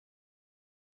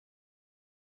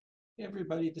Hey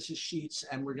everybody, this is Sheets,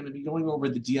 and we're going to be going over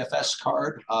the DFS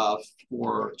card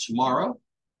for tomorrow.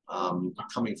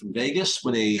 Coming from Vegas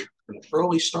with an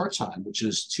early start time, which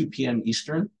is 2 p.m.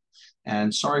 Eastern.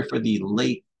 And sorry for the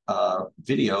late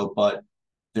video, but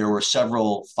there were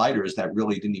several fighters that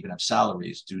really didn't even have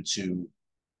salaries due to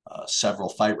several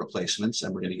fight replacements,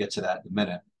 and we're going to get to that in a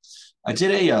minute. I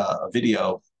did a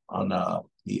video on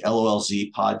the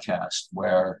LOLZ podcast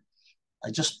where I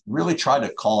just really tried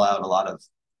to call out a lot of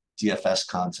DFS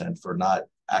content for not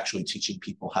actually teaching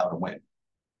people how to win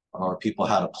or people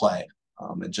how to play,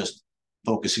 and just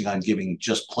focusing on giving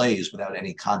just plays without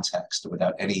any context,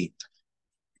 without any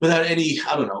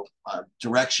I don't know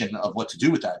direction of what to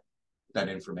do with that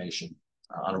information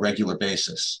on a regular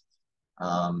basis.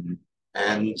 And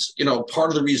part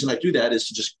of the reason I do that is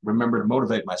to just remember to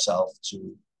motivate myself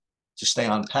to stay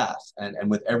on path. And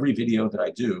with every video that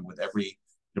I do, with every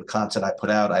content I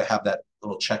put out, I have that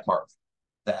little check mark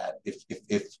that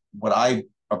if what I'm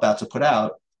about to put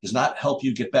out does not help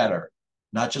you get better,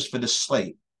 not just for this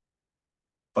slate,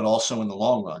 but also in the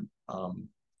long run, I'm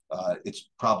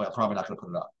probably not going to put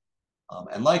it up.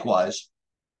 And likewise,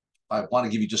 I want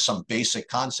to give you just some basic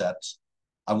concepts.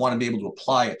 I want to be able to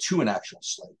apply it to an actual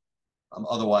slate.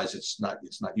 Otherwise, it's not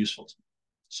useful to me.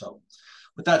 So,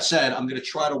 with that said, I'm going to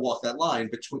try to walk that line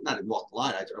between, not walk the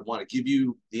line. I want to give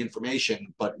you the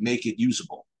information, but make it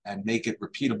usable and make it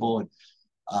repeatable. And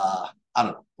I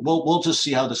don't know. We'll just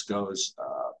see how this goes.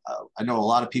 I know a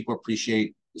lot of people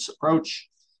appreciate this approach,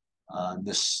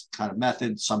 this kind of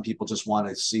method. Some people just want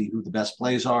to see who the best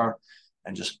plays are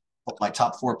and just put my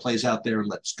top 4 plays out there and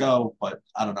let's go. But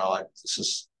I don't know.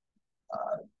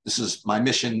 This is my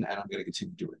mission, and I'm going to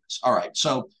continue doing this. All right.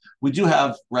 So we do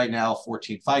have right now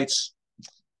 14 fights.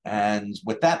 And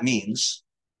what that means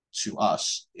to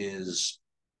us is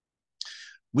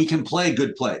we can play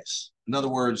good plays. In other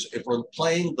words, if we're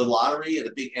playing the lottery at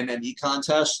a big MME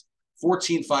contest,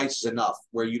 14 fights is enough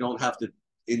where you don't have to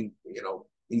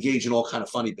engage in all kind of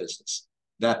funny business.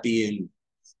 That being,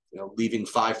 leaving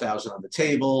 5,000 on the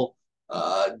table,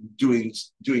 doing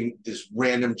this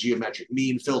random geometric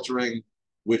mean filtering,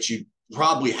 which you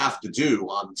probably have to do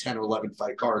on 10 or 11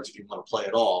 fight cards if you want to play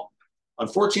at all. On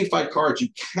 14 fight cards, you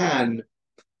can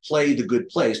play the good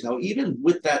plays. Now, even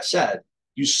with that said,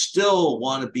 you still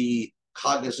want to be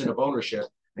cognizant of ownership,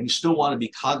 and you still want to be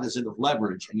cognizant of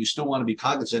leverage, and you still want to be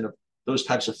cognizant of those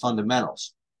types of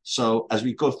fundamentals. So as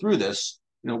we go through this,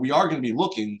 we are going to be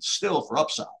looking still for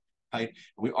upside, right?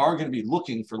 We are going to be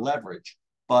looking for leverage,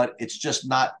 but it's just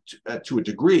not to a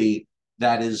degree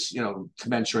that is,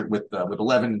 commensurate with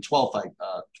 11 and 12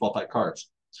 fight cards.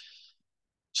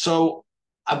 So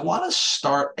I want to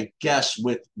start, I guess,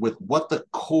 with what the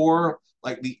core,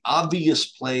 like the obvious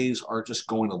plays are just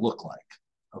going to look like.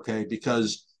 Okay,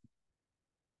 because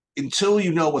until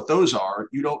you know what those are,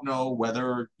 you don't know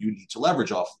whether you need to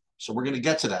leverage off them. So we're going to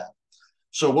get to that.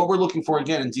 So what we're looking for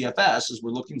again in DFS is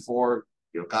we're looking for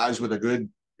guys with a good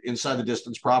inside the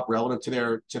distance prop relative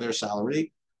to their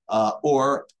salary,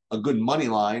 or a good money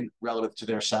line relative to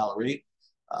their salary.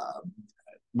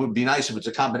 Would be nice if it's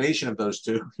a combination of those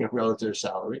two relative to their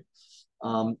salary.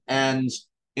 And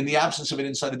in the absence of an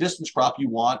inside the distance prop, you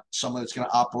want someone that's going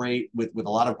to operate with a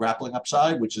lot of grappling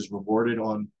upside, which is rewarded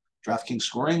on DraftKings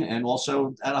scoring and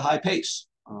also at a high pace,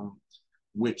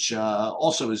 which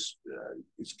also is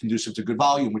conducive to good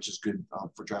volume, which is good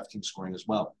for DraftKings scoring as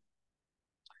well.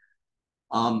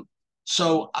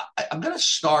 So I'm going to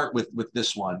start with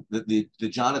this one, the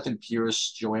Jonathan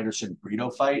Pierce, Joe Anderson Brito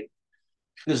fight,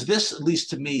 because this, at least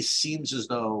to me, seems as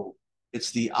though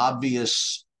it's the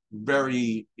obvious,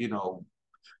 very,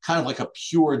 kind of like a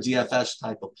pure DFS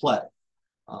type of play.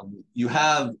 You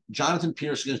have Jonathan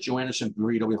Pierce against Joe Anderson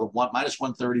Burrito. We have a minus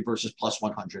 130 versus plus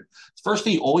 100. First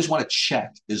thing you always want to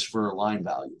check is for a line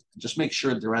value. Just make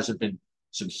sure that there hasn't been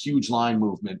some huge line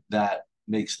movement that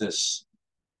makes this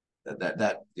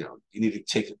that you need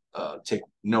to take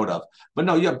note of. But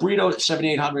no, you have Burrito at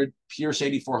 7,800, Pierce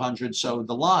 8,400. So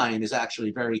the line is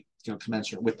actually very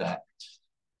commensurate with that.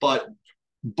 But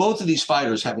both of these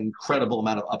fighters have an incredible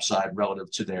amount of upside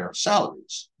relative to their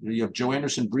salaries. You have Joe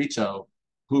Anderson Brito,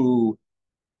 who,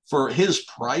 for his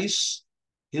price,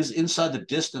 his inside the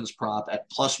distance prop at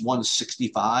plus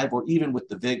 165, or even with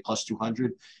the VIG plus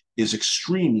 200, is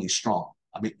extremely strong.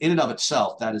 I mean, in and of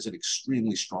itself, that is an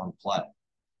extremely strong play.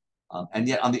 And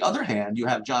yet, on the other hand, you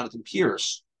have Jonathan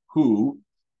Pierce, who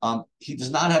he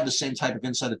does not have the same type of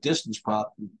inside the distance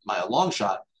prop by a long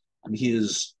shot. I mean, he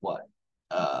is what?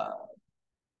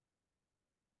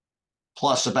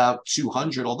 Plus about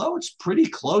 200, although it's pretty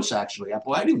close, actually.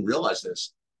 Boy, I didn't realize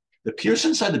this. The Pierce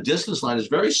inside the distance line is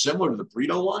very similar to the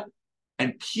Brito one,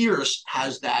 And Pierce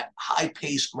has that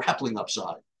high-pace grappling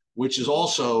upside, which is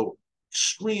also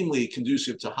extremely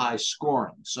conducive to high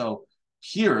scoring. So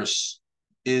Pierce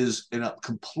is in a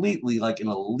completely like an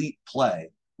elite play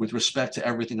with respect to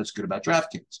everything that's good about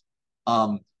DraftKings.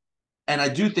 And I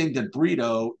do think that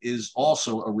Brito is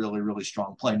also a really, really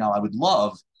strong play. Now, I would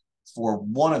love for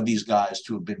one of these guys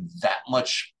to have been that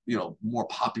much, more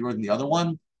popular than the other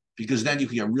one, because then you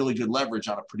can get really good leverage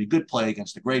on a pretty good play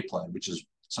against a great play, which is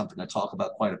something I talk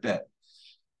about quite a bit.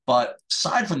 But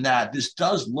aside from that, this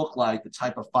does look like the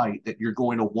type of fight that you're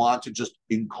going to want to just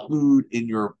include in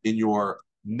your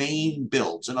main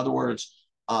builds. In other words,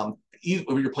 if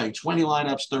you're playing 20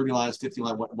 lineups, 30 lines, 50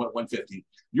 lines, 150,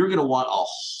 you're going to want a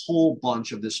whole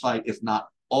bunch of this fight, if not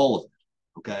all of it.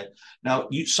 Okay. Now,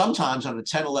 sometimes on a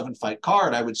 10, 11 fight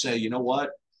card, I would say, you know what?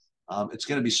 It's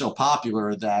going to be so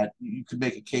popular that you could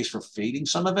make a case for fading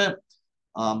some of it.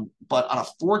 But on a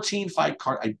 14 fight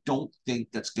card, I don't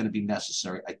think that's going to be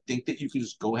necessary. I think that you can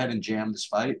just go ahead and jam this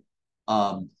fight,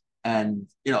 and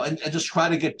just try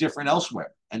to get different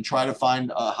elsewhere and try to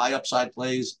find high upside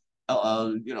plays,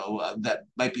 that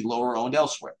might be lower owned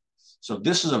elsewhere. So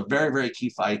this is a very, very key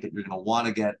fight that you're going to want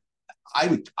to get. I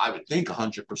would think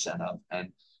 100% of,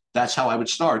 and that's how I would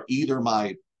start either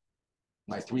my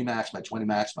 3 max, my 20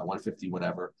 max, my 150,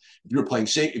 whatever. If you're playing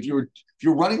if you're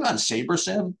running on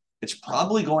SaberSim, it's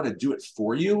probably going to do it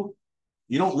for you.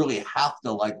 You don't really have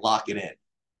to lock it in,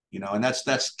 and that's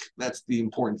the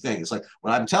important thing. It's like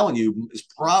what I'm telling you is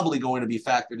probably going to be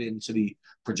factored into the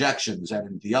projections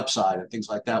and the upside and things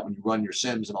like that when you run your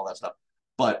sims and all that stuff.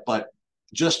 But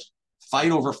just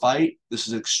fight over fight, this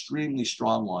is an extremely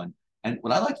strong one. And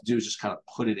what I like to do is just kind of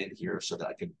put it in here so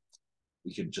that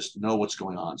we can just know what's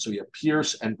going on. So you have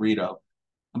Pierce and Brito.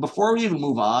 And before we even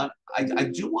move on, I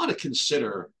do want to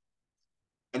consider,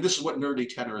 and this is what Nerdy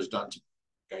Tenor has done to me.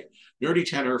 Okay, Nerdy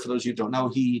Tenor, for those of you who don't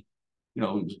know, he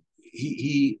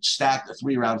stacked a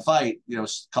 3-round fight, a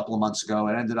couple of months ago,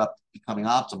 and ended up becoming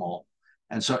optimal.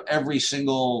 And so every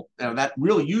single, that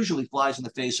really usually flies in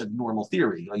the face of normal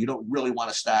theory. You don't really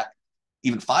want to stack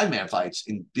even 5-man fights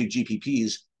in big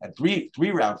GPPs, and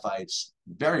three-round fights,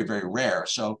 very, very rare.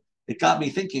 So it got me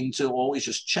thinking to always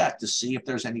just check to see if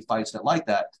there's any fights that are like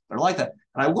that. And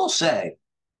I will say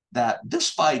that this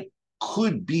fight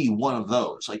could be one of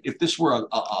those. Like if this were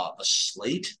a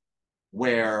slate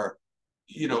where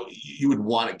you would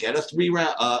want to get a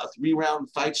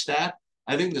three-round fight stack,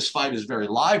 I think this fight is very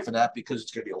live for that because it's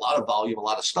going to be a lot of volume, a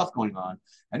lot of stuff going on.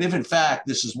 And if in fact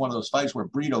this is one of those fights where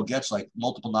Brito gets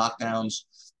multiple knockdowns,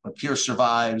 but Pierce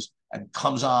survives and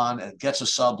comes on and gets a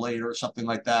sub later or something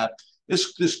like that,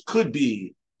 this could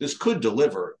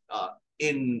deliver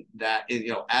in that,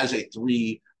 as a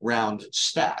 3-round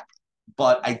stack.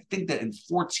 But I think that in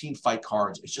 14 fight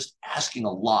cards, it's just asking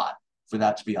a lot for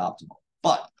that to be optimal.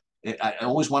 But I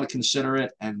always want to consider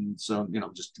it, and so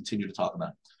just continue to talk about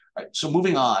it. All right, so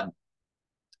moving on.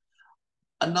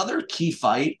 Another key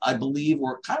fight, I believe,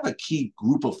 or kind of a key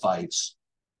group of fights,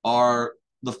 are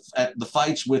the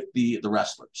fights with the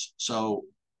wrestlers. So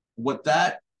what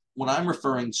I'm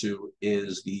referring to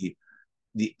is the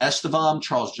Estevam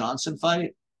Charles Johnson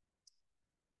fight,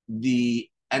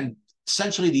 and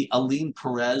essentially the Aline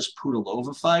Perez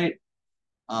Pudilova fight,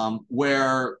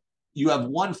 where you have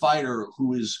one fighter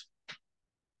who is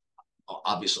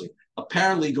obviously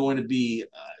apparently going to be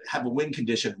have a win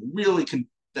condition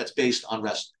that's based on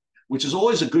wrestling, which is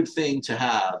always a good thing to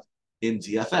have in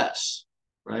DFS,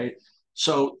 right?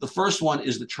 So the first one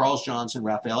is the Charles Johnson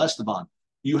Rafael Esteban.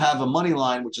 You have a money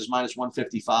line which is minus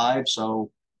 155, so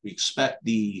we expect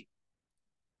the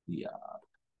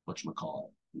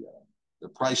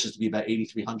prices to be about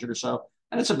 8,300 or so,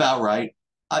 and it's about right.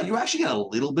 You actually get a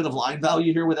little bit of line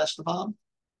value here with Esteban.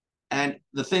 And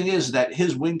the thing is that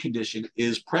his win condition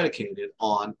is predicated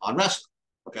on wrestling.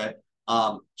 Okay.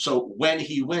 So when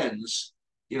he wins,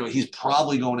 he's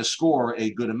probably going to score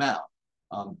a good amount.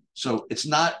 So it's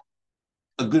not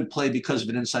a good play because of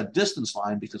an inside distance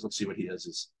line, because let's see what he is.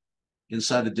 It's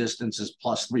inside the distance is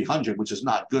plus 300, which is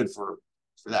not good for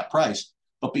that price.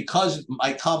 But because it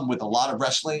might come with a lot of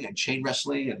wrestling and chain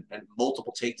wrestling and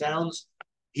multiple takedowns,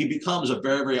 he becomes a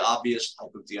very, very obvious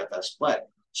type of DFS play.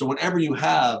 So whenever you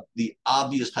have the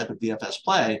obvious type of DFS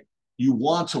play, you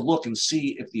want to look and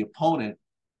see if the opponent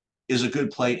is a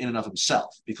good play in and of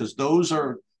himself, because those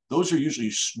are usually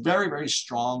very, very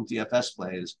strong DFS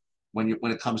plays when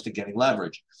it comes to getting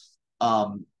leverage.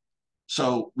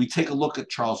 So we take a look at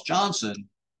Charles Johnson.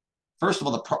 First of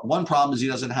all, one problem is he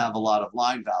doesn't have a lot of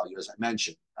line value, as I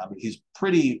mentioned. I mean, he's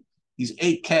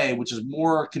 8K, which is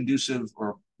more conducive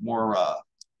or more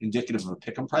indicative of a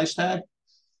pick'em price tag.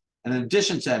 And in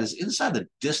addition to that, is inside the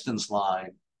distance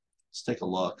line. Let's take a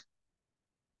look.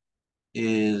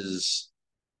 Is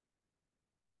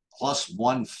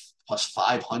 +1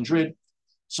 +500.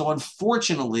 So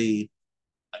unfortunately,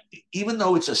 even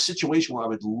though it's a situation where I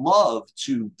would love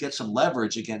to get some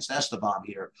leverage against Esteban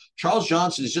here, Charles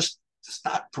Johnson just does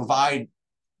not provide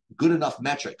good enough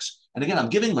metrics. And again, I'm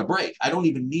giving him a break. I don't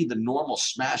even need the normal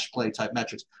smash play type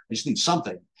metrics. I just need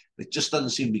something. It just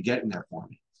doesn't seem to be getting there for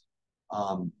me.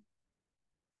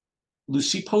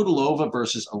 Lucy Podolova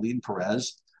versus Aline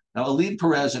Perez. Now, Aline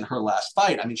Perez in her last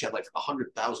fight, I mean, she had like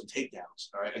 100,000 takedowns,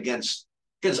 all right, against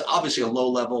obviously a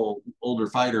low-level older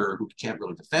fighter who can't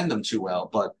really defend them too well.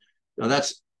 But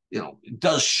that's it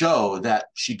does show that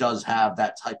she does have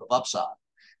that type of upside,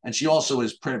 and she also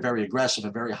is very aggressive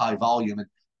and very high volume. And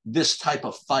this type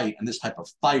of fight and this type of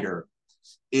fighter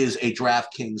is a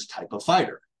DraftKings type of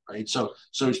fighter, right? So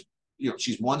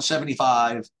she's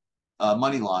 175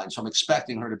 money line, so I'm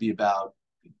expecting her to be about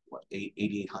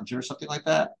 8,800 or something like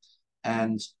that,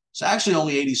 and it's actually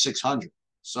only 8,600.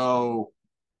 So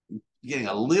getting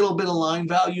a little bit of line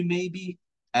value maybe,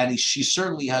 and she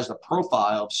certainly has the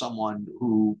profile of someone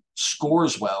who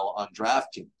scores well on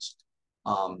DraftKings.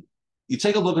 You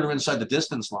take a look at her inside the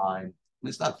distance line, and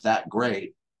it's not that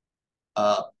great.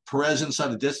 Perez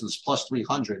inside the distance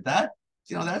 +300. That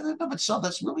that in of itself,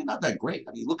 that's really not that great.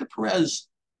 I mean, look at Perez.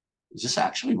 Is this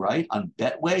actually right? On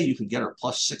Betway, you can get her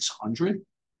 +600.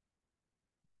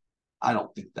 I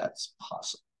don't think that's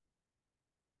possible,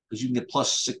 because you can get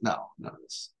 +6. No,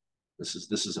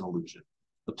 this is an illusion.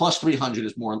 The +300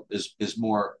 is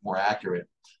more accurate.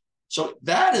 So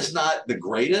that is not the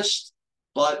greatest,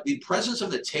 but the presence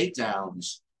of the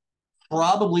takedowns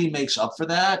probably makes up for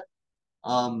that.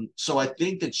 So I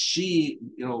think that she,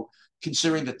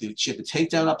 considering that she had the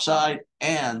takedown upside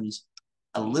and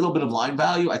a little bit of line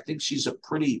value, I think she's a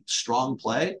pretty strong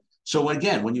play. So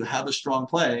again, when you have a strong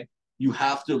play, you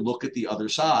have to look at the other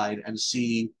side and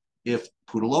see if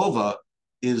Pudilova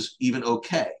is even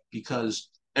okay, because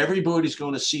everybody's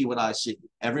going to see what I see.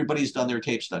 Everybody's done their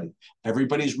tape study.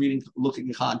 Everybody's looking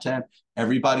at content.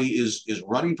 Everybody is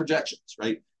running projections,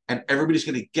 right? And everybody's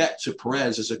going to get to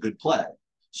Perez as a good play.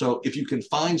 So if you can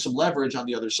find some leverage on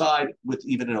the other side with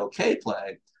even an okay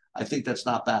play, I think that's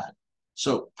not bad.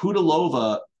 So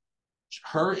Pudilova,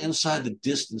 her inside the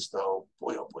distance, though,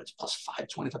 boy, oh boy, it's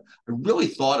 +525. I really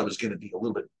thought it was going to be a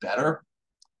little bit better.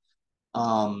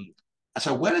 As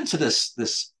I went into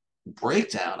this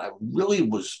breakdown, I really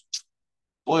was,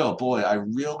 boy, oh boy, I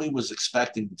really was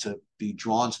expecting to be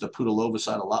drawn to the Pudilova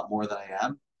side a lot more than I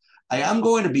am. I am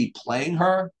going to be playing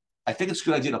her. I think it's a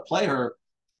good idea to play her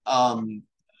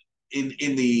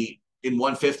in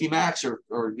 150 max or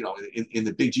in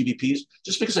the big GBPs,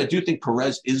 just because I do think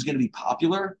Perez is going to be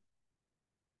popular.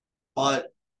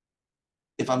 But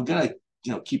if I'm going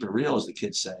to keep it real, as the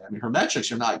kids say, I mean, her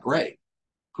metrics are not great,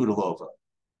 Pudilova.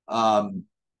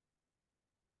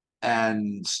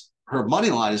 And her money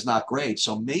line is not great.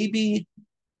 So maybe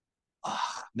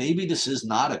this is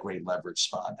not a great leverage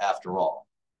spot after all.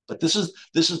 But this is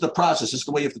the process. This is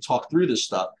the way you have to talk through this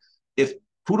stuff. If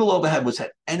Pudilova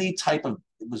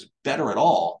was better at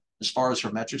all as far as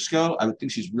her metrics go, I would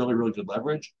think she's really, really good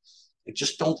leverage. I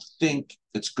just don't think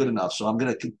it's good enough. So I'm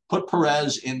going to put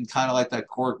Perez in kind of like that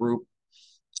core group.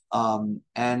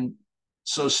 And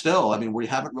so still, I mean, we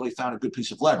haven't really found a good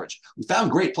piece of leverage. We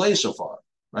found great plays so far,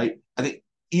 right? I think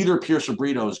either Pierce or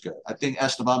Brito is good. I think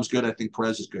Esteban's good. I think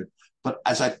Perez is good. But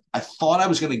as I thought I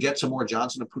was going to get to more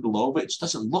Johnson and Pudilova, it just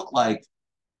doesn't look like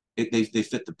they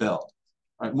fit the bill.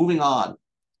 All right, moving on.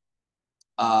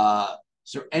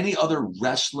 Is there any other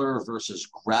wrestler versus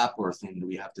grappler thing that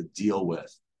we have to deal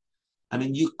with? I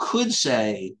mean, you could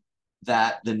say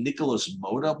that the Nicholas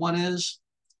Moda one is,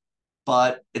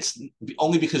 but it's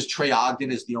only because Trey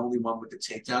Ogden is the only one with the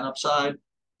takedown upside.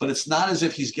 But it's not as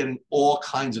if he's getting all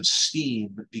kinds of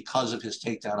steam because of his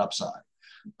takedown upside.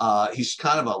 He's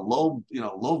kind of a low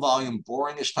volume,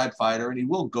 boringish type fighter, and he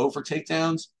will go for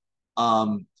takedowns.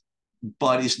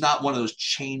 But he's not one of those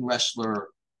chain wrestler,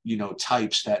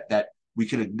 types that we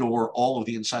can ignore all of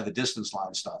the inside the distance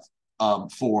line stuff to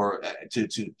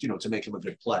make him a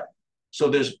good play. So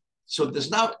there's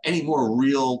not any more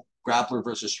real grappler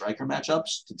versus striker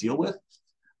matchups to deal with.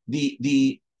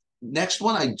 The next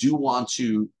one I do want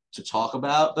to talk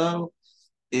about, though,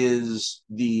 is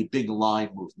the big line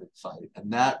movement fight,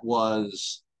 and that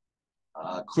was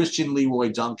Christian Leroy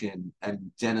Duncan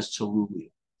and Dennis Tallulia.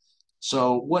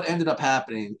 So what ended up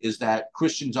happening is that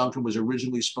Christian Duncan was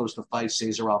originally supposed to fight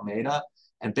Cesar Almeida,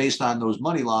 and based on those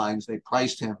money lines, they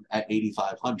priced him at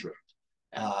 8,500,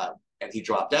 and he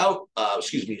dropped out.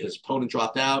 His opponent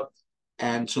dropped out,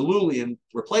 and Turulian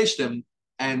replaced him,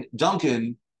 and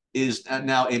Duncan is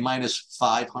now a minus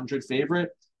 500 favorite.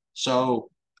 So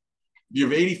you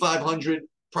have 8,500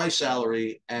 price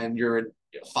salary, and you're a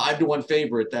 5-1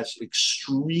 favorite. That's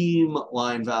extreme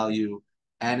line value,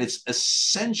 and it's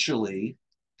essentially,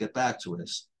 get back to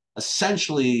us,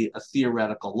 essentially a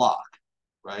theoretical lock,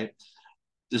 right?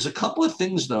 There's a couple of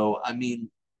things though. I mean,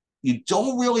 you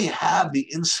don't really have the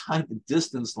inside the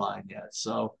distance line yet,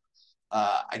 so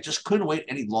I just couldn't wait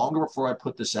any longer before I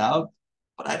put this out.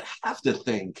 But I'd have to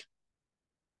think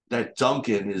that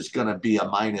Duncan is going to be a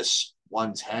minus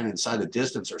 110 inside the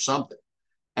distance or something.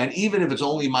 And even if it's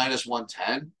only minus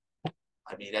 110,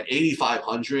 I mean, at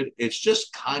 8,500, it's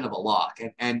just kind of a lock.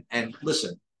 And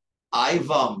listen, I've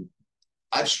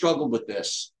struggled with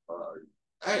this.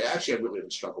 I really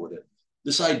haven't struggled with it.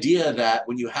 This idea that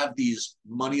when you have these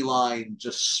money line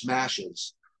just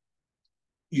smashes,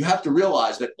 you have to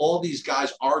realize that all these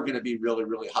guys are going to be really,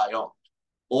 really high owned.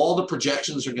 All the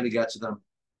projections are going to get to them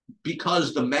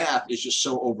because the math is just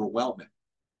so overwhelming.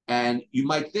 And you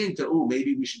might think that, oh,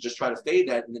 maybe we should just try to fade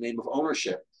that in the name of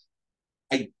ownership.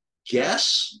 I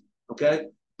guess, okay?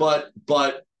 But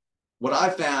what I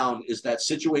found is that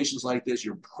situations like this,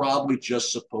 you're probably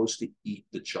just supposed to eat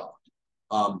the chalk.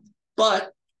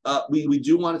 But we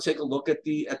do want to take a look at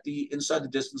the inside the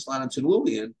distance line on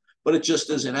Turulian, but it just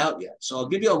isn't out yet. So I'll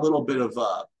give you a little bit of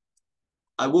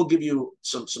I will give you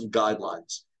some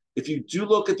guidelines. If you do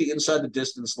look at the inside the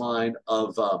distance line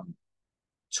of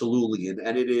Turulian,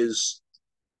 and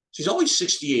she's always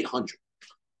 6,800.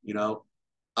 You know,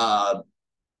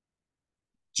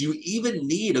 do you even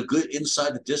need a good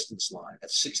inside the distance line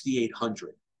at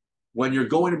 6,800 when you're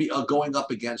going to be going up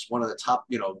against one of the top,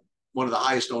 one of the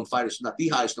highest owned fighters, not the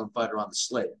highest owned fighter on the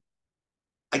slate?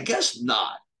 I guess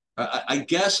not. I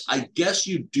guess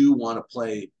you do want to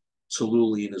play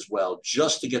Turulian as well,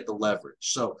 just to get the leverage.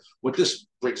 So what this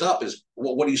brings up is,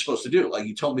 well, what are you supposed to do? Like,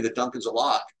 you told me that Duncan's a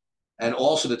lock, and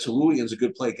also that Turulian's a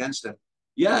good play against him.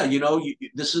 Yeah,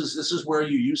 this is where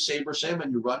you use Saber Sim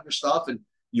and you run your stuff and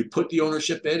you put the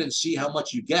ownership in and see how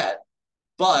much you get.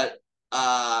 But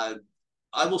I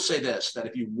will say this: that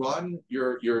if you run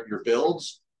your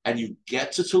builds and you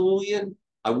get to Turulian,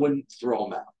 I wouldn't throw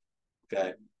him out.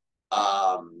 Okay.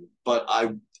 But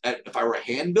if I were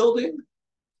hand building,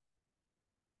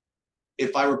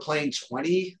 if I were playing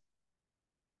 20,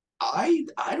 I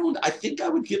think I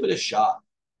would give it a shot.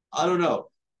 I don't know.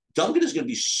 Duncan is going to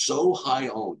be so high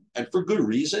owned, and for good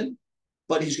reason,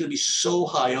 but he's going to be so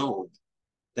high owned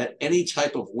that any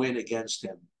type of win against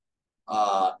him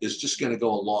is just going to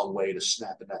go a long way to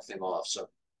snapping that thing off. So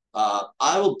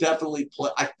I will definitely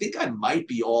play. I think I might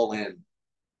be all in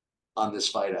on this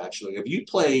fight, actually. If you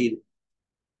played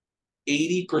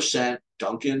 80%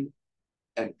 Duncan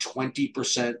and 20%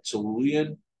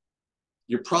 Turulian,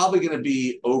 you're probably going to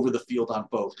be over the field on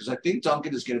both, because I think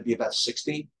Duncan is going to be about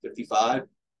 60, 55.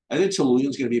 I think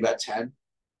Turulian's going to be about 10.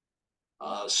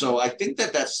 So I think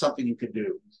that's something you can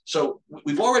do. So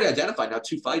we've already identified now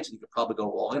 2 fights that you could probably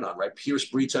go all in on, right? Pierce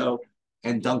Brito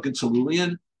and Duncan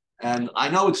Turulian. And I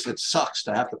know it sucks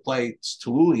to have to play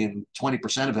Turulian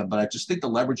 20% of him, but I just think the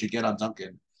leverage you get on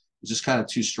Duncan is just kind of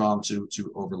too strong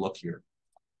to overlook here.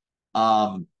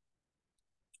 All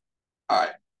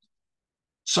right.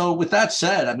 So with that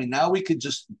said, I mean, now we could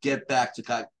just get back to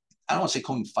I don't want to say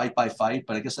going fight by fight,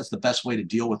 but I guess that's the best way to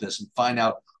deal with this and find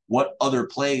out what other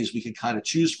plays we can kind of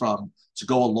choose from to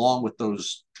go along with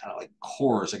those kind of like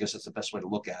cores. I guess that's the best way to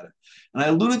look at it. And I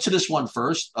alluded to this one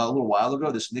first a little while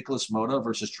ago, this Nicholas Mota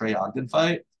versus Trey Ogden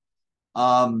fight.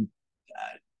 Mota's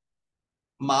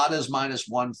minus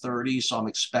 130, so I'm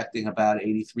expecting about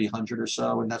 8,300 or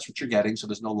so, and that's what you're getting. So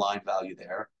there's no line value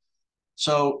there.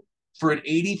 So for an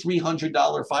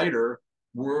 $8,300 fighter,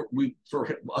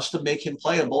 for us to make him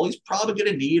playable, he's probably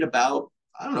going to need about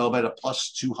a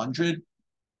plus 200,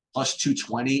 plus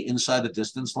 220 inside the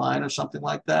distance line or something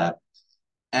like that.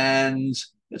 And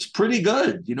it's pretty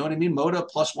good. You know what I mean? Mota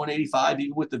plus 185,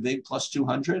 even with the big plus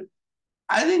 200.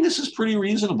 I think this is pretty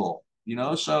reasonable,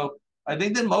 So I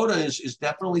think that Mota is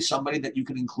definitely somebody that you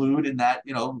can include in that,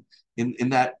 in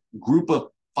that group of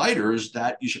fighters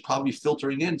that you should probably be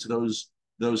filtering into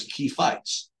those key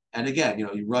fights. And again,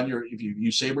 if you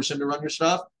use Saber Sim to run your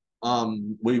stuff,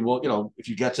 we will, if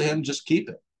you get to him, just keep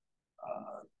it.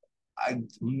 I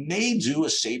may do a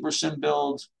Saber Sim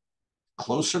build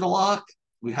closer to lock.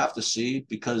 We have to see,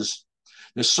 because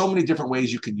there's so many different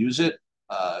ways you can use it.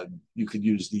 You could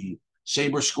use the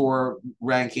Saber score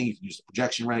ranking, you could use the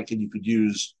projection ranking, you could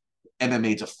use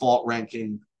MMA default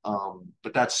ranking,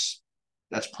 but that's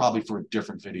probably for a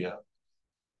different video.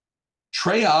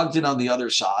 Trey Ogden on the other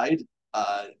side,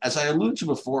 as I alluded to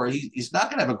before, he's not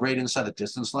going to have a great inside the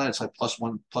distance line. It's like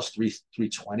 +1, +3,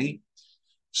 320.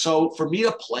 So for me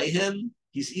to play him,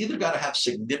 he's either got to have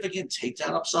significant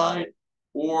takedown upside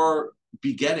or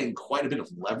be getting quite a bit of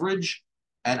leverage.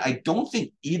 And I don't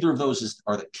think either of those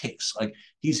are the case. Like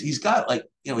he's got like,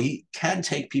 he can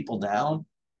take people down,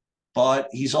 but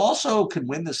he's also can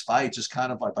win this fight just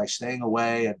kind of by staying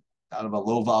away and kind of a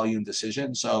low volume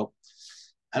decision. So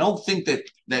I don't think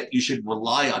that you should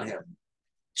rely on him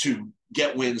to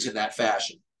get wins in that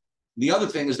fashion. The other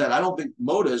thing is that I don't think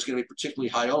Moda is going to be particularly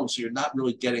high owned, so you're not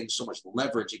really getting so much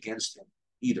leverage against him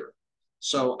either.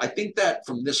 So I think that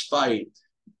from this fight,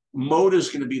 Moda is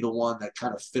going to be the one that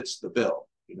kind of fits the bill.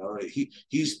 He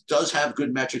does have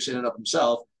good metrics in and of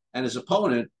himself, and his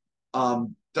opponent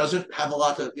doesn't have a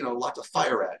lot to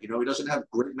fire at. He doesn't have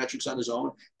great metrics on his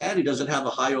own, and he doesn't have a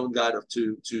high owned guy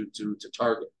to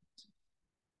target.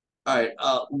 All right,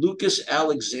 Lucas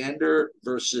Alexander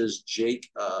versus Jeka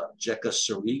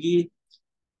Sarigi.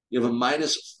 You have a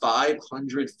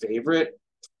 -500 favorite.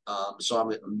 So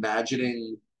I'm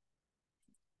imagining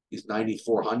he's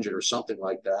 9,400 or something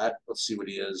like that. Let's see what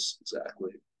he is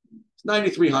exactly. It's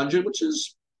 9,300, which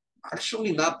is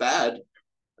actually not bad.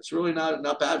 It's really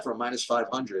not bad for a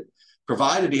 -500,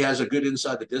 provided he has a good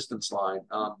inside the distance line.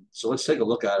 So let's take a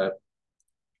look at it.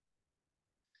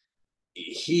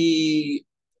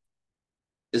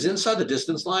 His inside the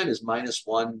distance line is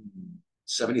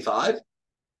 -175,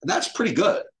 and that's pretty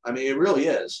good. I mean, it really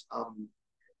is.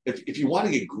 If you want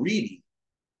to get greedy,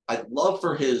 I'd love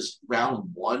for his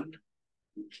round one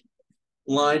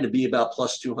line to be about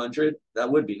 +200.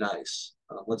 That would be nice.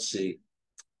 Let's see.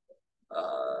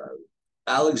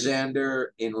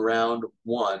 Alexander in round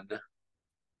one,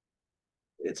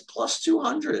 it's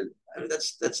 +200. I mean,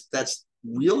 that's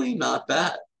really not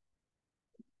bad.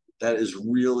 That is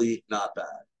really not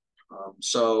bad.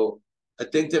 So I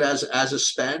think that as a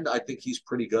spend, I think he's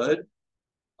pretty good.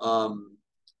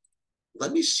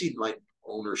 Let me see my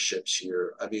ownerships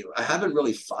here. I mean, I haven't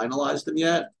really finalized them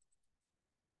yet,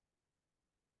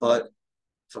 but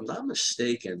if I'm not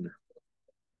mistaken,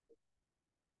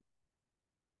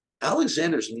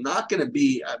 Alexander's not going to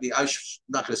be, I mean, I'm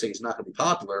not going to say he's not going to be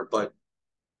popular, but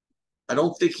I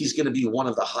don't think he's going to be one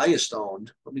of the highest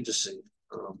owned. Let me just see.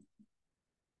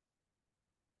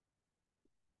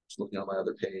 Just looking on my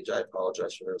other page. I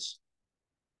apologize for this.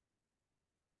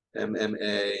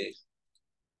 MMA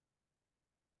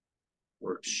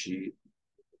worksheet.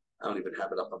 I don't even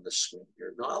have it up on the screen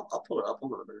here. No, I'll pull it up.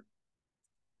 Hold on a minute.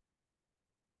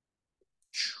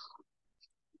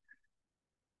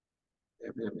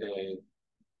 MMA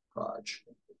Proj.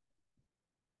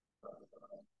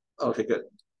 Okay, good.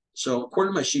 So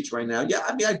according to my sheets right now, yeah,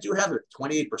 I mean, I do have it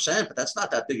 28%, but that's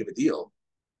not that big of a deal.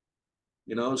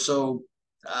 So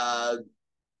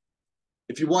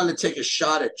if you want to take a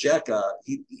shot at Jeka,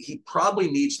 he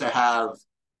probably needs to have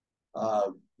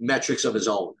metrics of his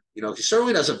own. He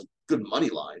certainly does have good money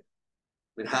line.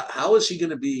 I mean, how is he going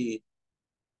to be?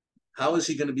 How is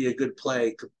he going to be a good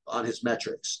play on his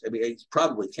metrics? I mean, he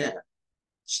probably can't.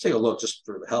 Let's take a look just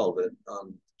for the hell of it.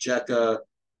 Jeka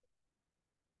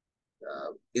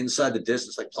inside the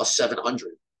distance, like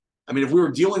 +700. I mean, if we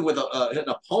were dealing with an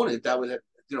opponent that was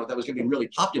that was going to be really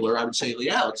popular, I would say,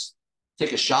 yeah, let's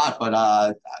take a shot.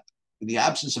 But in the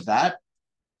absence of that,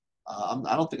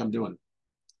 I don't think I'm doing it.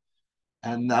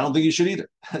 And I don't think you should either.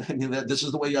 I mean, this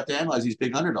is the way you have to analyze these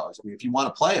big underdogs. I mean, if you want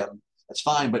to play them, that's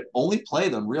fine, but only play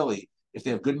them really if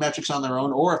they have good metrics on their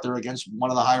own or if they're against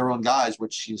one of the higher owned guys,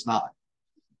 which he's not.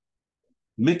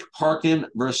 Mick Parkin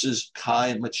versus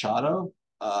Kai Machado.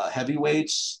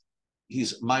 Heavyweights,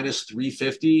 he's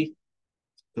 -350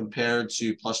 compared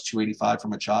to +285 for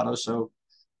Machado. So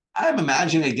I'm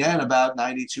imagining, again, about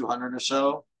 9,200 or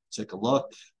so. Take a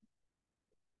look.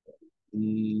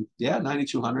 Yeah,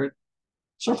 9,200.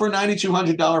 So for a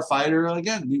 $9,200 fighter,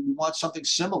 again, we want something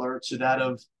similar to that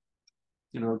of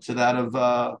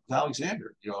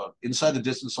Alexander. Inside the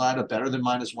distance line, a better than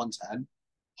 -110.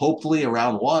 Hopefully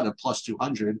around one at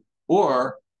 +200,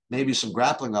 or maybe some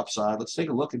grappling upside. Let's take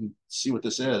a look and see what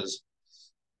this is.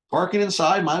 Parking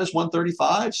inside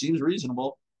 -135 seems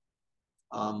reasonable.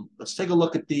 Let's take a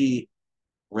look at the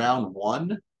round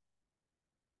one.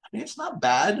 I mean, it's not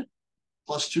bad.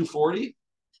 +240.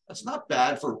 That's not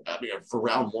bad for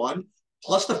round one.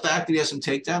 Plus the fact that he has some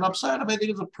takedown upside, I think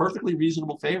it's a perfectly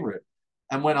reasonable favorite.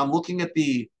 And when I'm looking at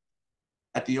the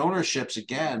ownerships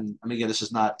again, I mean, again, this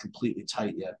is not completely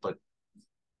tight yet, but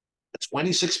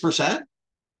 26%.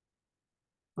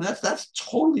 That's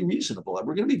totally reasonable. And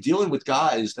we're going to be dealing with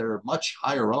guys that are much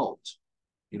higher owned,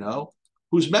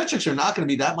 whose metrics are not going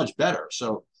to be that much better.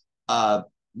 So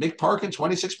Make Parkin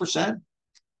 26%.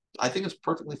 I think it's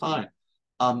perfectly fine.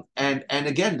 And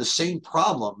again, the same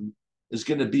problem is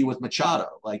going to be with Machado.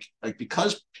 Like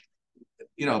because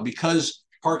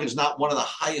Parkin's not one of the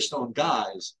highest owned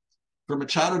guys, for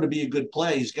Machado to be a good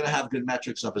play, he's going to have good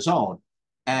metrics of his own.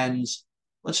 And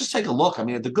let's just take a look. I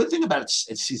mean, the good thing about it,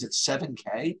 he's at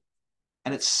 7K,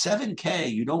 and at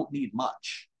 7K, you don't need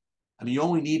much. I mean, you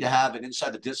only need to have it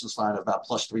inside the distance line of about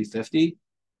plus 350.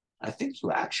 I think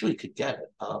you actually could get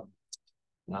it. No,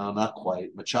 not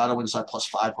quite. Machado inside plus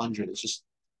 500. It's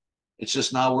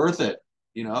just not worth it.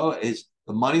 Is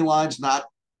the money line's not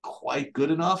quite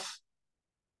good enough,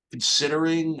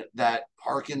 considering that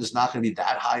Parkin's not going to be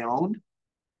that high owned.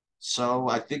 So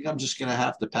I think I'm just going to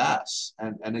have to pass.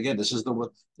 And again, this is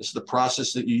the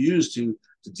process that you use to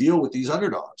deal with these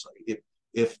underdogs. Like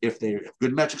if they have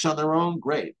good metrics on their own,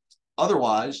 great.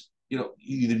 Otherwise, you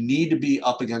either need to be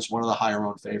up against one of the higher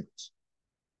owned favorites.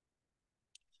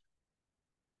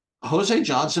 Jose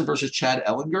Johnson versus Chad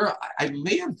Ellinger. I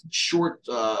may have short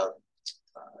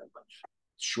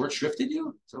shrifted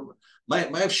you. So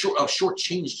might have short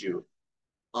changed you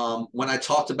when I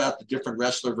talked about the different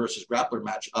wrestler versus striker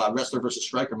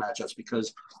matchups,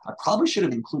 because I probably should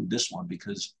have included this one,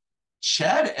 because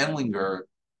Chad Ellinger,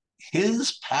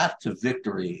 his path to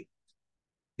victory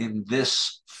in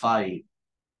this fight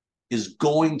is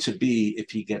going to be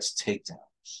if he gets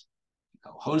takedowns.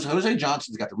 Jose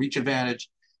Johnson's got the reach advantage.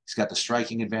 He's got the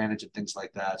striking advantage and things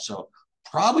like that. So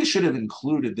probably should have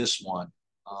included this one.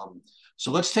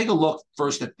 So let's take a look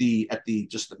first at the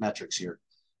metrics here.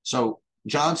 So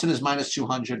Johnson is minus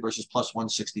 200 versus plus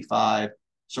 165.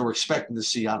 So we're expecting to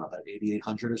see, I don't know, about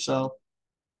 8,800 or so.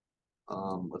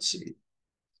 Let's see.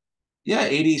 Yeah,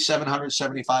 8,700,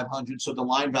 7,500. So the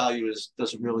line value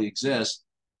doesn't really exist.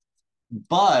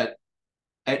 But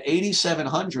at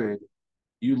 8,700,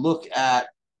 you look at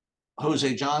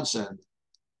Jose Johnson,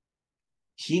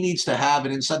 he needs to have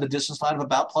it inside the distance line of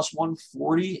about plus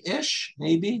 140-ish,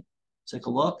 maybe. Take a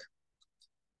look.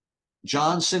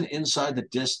 Johnson inside the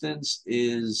distance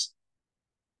is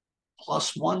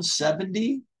plus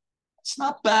 170. It's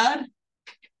not bad.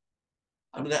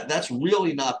 I mean, that's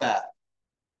really not bad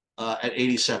at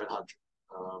 8,700.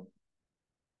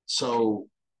 So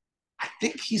I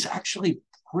think he's actually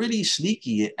pretty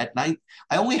sneaky at night.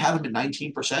 I only have him at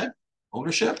 19%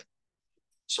 ownership.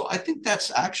 So I think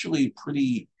that's actually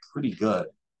pretty good.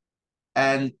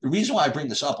 And the reason why I bring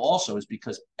this up also is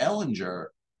because Ellinger,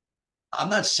 I'm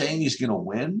not saying he's going to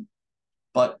win,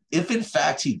 but if in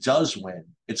fact he does win,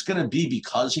 it's going to be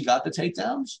because he got the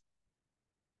takedowns.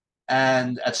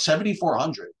 And at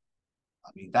 7,400, I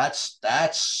mean, that's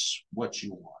what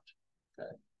you want.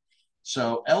 Okay.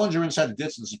 So Ellinger inside the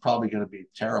distance is probably going to be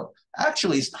terrible.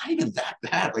 Actually, it's not even that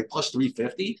bad, like plus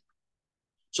 350.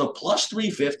 So plus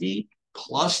 350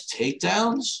 plus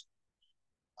takedowns.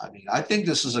 I mean, I think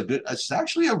this is it's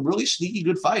actually a really sneaky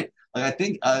good fight. Like I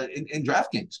think in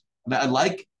DraftKings, I mean, I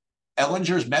like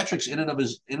Ellinger's metrics in and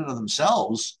of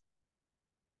themselves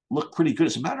look pretty good.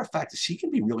 As a matter of fact, he can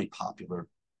be really popular.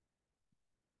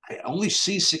 I only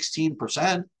see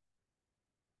 16%.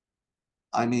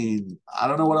 I mean, I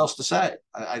don't know what else to say.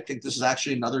 I think this is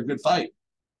actually another good fight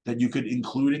that you could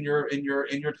include in your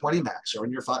 20 max or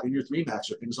in your 3 max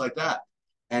or things like that.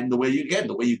 And the way you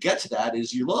get to that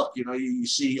is you look, you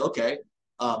see, okay,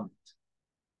 I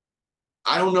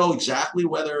don't know exactly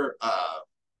whether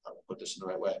I'll put this in the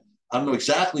right way. I don't know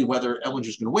exactly whether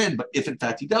Ellinger's going to win, but if in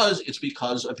fact he does, it's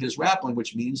because of his grappling,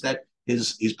 which means that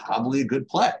he's probably a good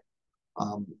play.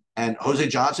 And Jose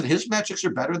Johnson, his metrics are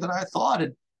better than I thought,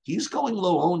 and he's going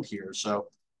low owned here. So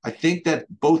I think that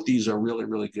both these are really,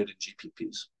 really good in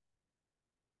GPPs.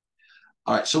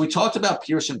 All right, so we talked about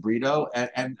Pearson Brito,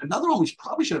 and another one we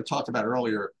probably should have talked about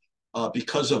earlier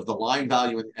because of the line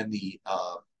value and the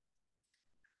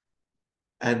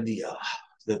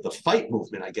fight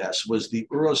movement, I guess, was the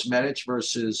Uros Medic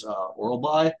versus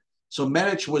Orlby. So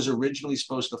Medic was originally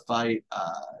supposed to fight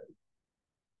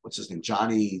what's his name,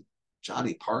 Johnny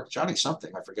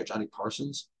something, I forget, Johnny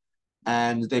Parsons,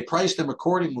 and they priced him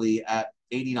accordingly at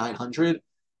 8,900.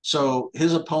 So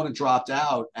his opponent dropped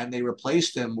out, and they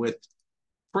replaced him with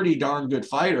pretty darn good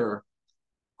fighter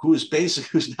who's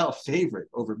now a favorite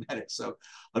over Medic. So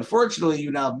unfortunately,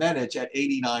 you now have Medic at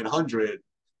 8,900,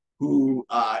 who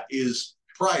is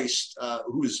priced,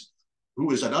 who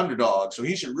is an underdog. So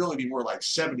he should really be more like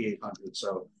 7,800.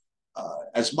 So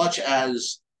as much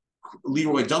as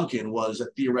Leroy Duncan was a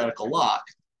theoretical lock,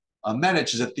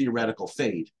 Medic is a theoretical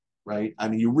fade, right? I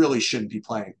mean, you really shouldn't be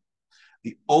playing.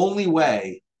 The only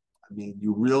way, I mean,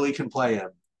 you really can play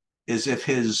him is if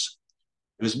his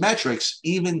metrics,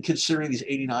 even considering these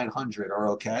 8,900, are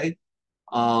okay.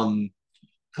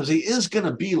 Because he is going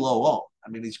to be low owned. I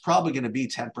mean, he's probably going to be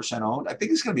 10% owned. I think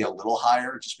he's going to be a little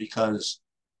higher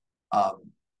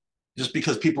um, just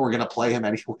because people were going to play him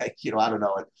anyway. I don't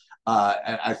know.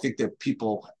 And I think that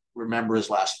people remember his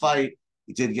last fight.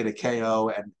 He did get a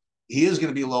KO, and he is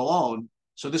going to be low owned.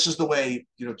 So this is the way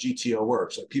GTO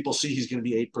works. Like people see he's going to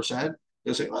be 8%.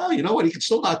 They'll say, well, you know what? He can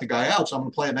still knock the guy out, so I'm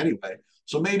going to play him anyway.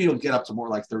 So maybe he'll get up to more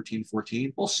like 13,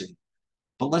 14. We'll see.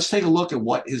 But let's take a look at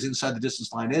what his inside the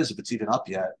distance line is, if it's even up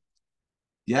yet.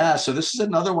 Yeah, so this is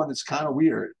another one that's kind of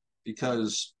weird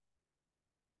because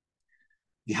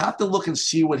you have to look and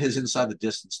see what his inside the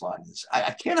distance line is.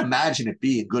 I can't imagine it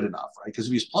being good enough, right? Because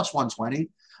if he's plus 120,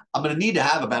 I'm going to need to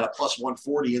have about a plus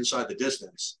 140 inside the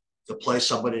distance to play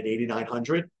someone at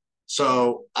 8,900.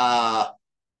 So, but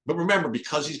remember,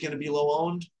 because he's going to be low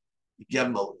owned, you give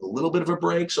him a little bit of a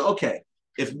break. So, okay,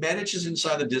 if Medic is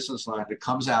inside the distance line, it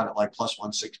comes out at like plus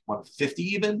 150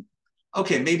 even.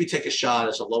 Okay, maybe take a shot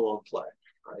as a low owned play,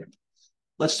 right?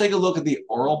 Let's take a look at the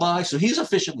oral buy. So he's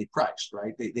efficiently priced,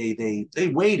 right? They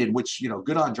waited, which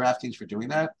good on DraftKings for doing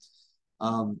that.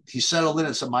 He settled in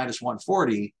at some minus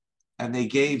 140, and they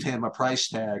gave him a price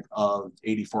tag of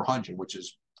 8,400, which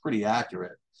is pretty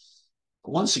accurate.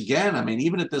 But once again, I mean,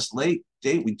 even at this late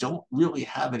date, we don't really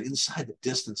have an inside the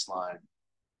distance line.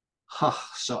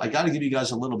 So I got to give you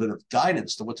guys a little bit of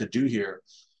guidance to what to do here.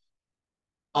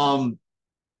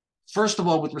 First of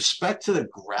all, with respect to the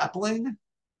grappling,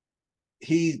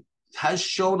 he has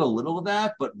shown a little of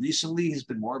that, but recently he's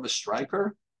been more of a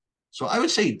striker. So I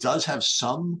would say he does have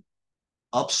some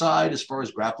upside as far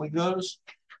as grappling goes.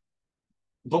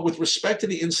 But with respect to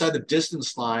the inside the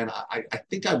distance line, I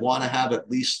think I want to have at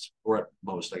least, or at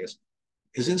most, I guess,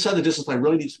 his inside the distance line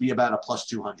really needs to be about a plus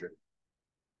 200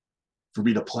 for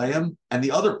me to play him. And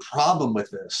the other problem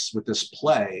with this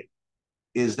play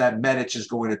is that Medic is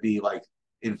going to be like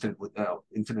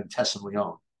infinitesimally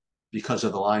owned because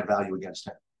of the line value against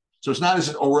him. So it's not as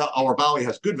if Orabi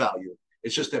has good value.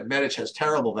 It's just that Medic has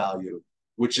terrible value,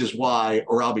 which is why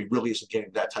Orabi really isn't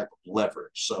getting that type of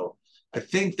leverage. So I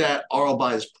think that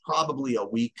Orabi is probably a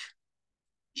weak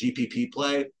GPP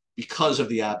play because of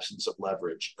the absence of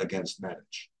leverage against Medic.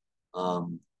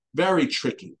 Very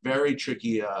tricky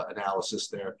analysis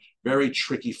there. Very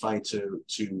tricky fight to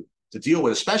deal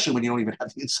with, especially when you don't even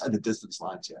have the inside the distance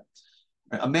lines yet.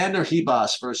 Amanda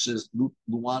Ribas versus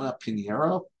Luana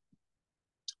Pinheiro.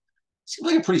 Seems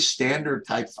like a pretty standard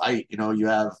type fight. You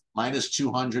have minus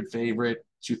 200 favorite,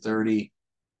 230.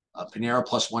 Pinheiro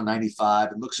plus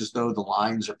 195. It looks as though the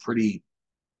lines are pretty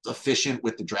efficient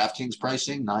with the DraftKings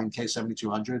pricing, 9K,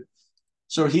 7,200.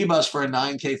 So Ribas for a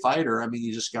 9K fighter, I mean,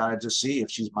 you just got to see if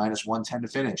she's minus 110 to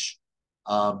finish.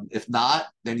 If not,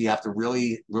 then you have to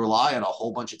really rely on a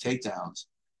whole bunch of takedowns.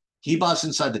 Ribas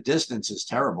inside the distance is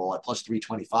terrible at plus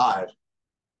 325.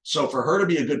 So for her to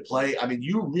be a good play, I mean,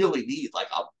 you really need like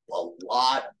a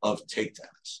lot of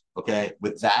takedowns, okay,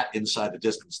 with that inside the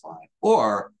distance line,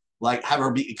 or like have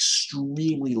her be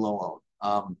extremely low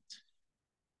owned.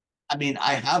 I mean,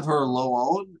 I have her low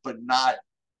owned, but not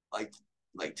like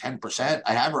 10%.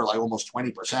 I have her like almost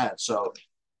 20%. So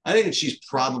I think that she's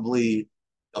probably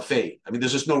a fade. I mean,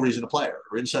 there's just no reason to play her.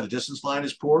 Her inside the distance line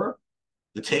is poor.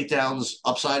 The takedowns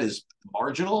upside is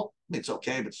marginal. I mean, it's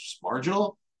okay, but it's just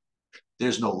marginal.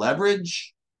 There's no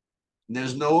leverage.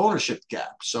 There's no ownership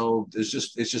gap. So it's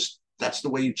just that's the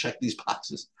way you check these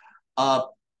boxes.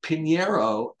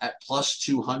 Pinheiro at plus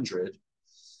 200.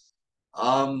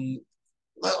 I'll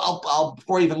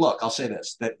before I even look, I'll say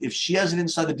this: that if she has an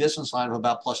inside the distance line of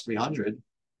about plus 300,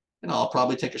 I'll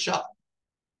probably take a shot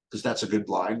because that's a good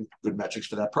line, good metrics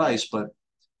for that price. But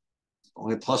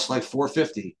only plus like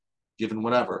 450, given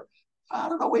whatever. I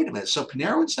don't know. Wait a minute. So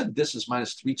Pinheiro inside the distance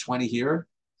minus 320 here.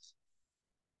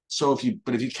 So if you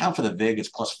count for the VIG, it's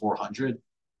plus 400.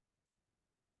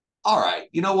 All right.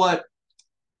 You know what?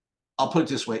 I'll put it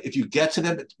this way: if you get to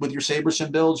them with your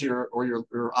Saberson builds, your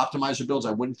optimizer builds,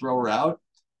 I wouldn't throw her out.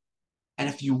 And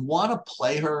if you want to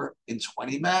play her in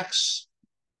 20 max,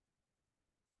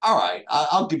 all right,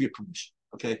 I'll give you permission.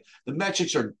 Okay, the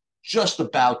metrics are just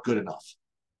about good enough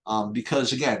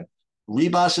because again,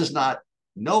 Ribas is not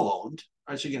no owned,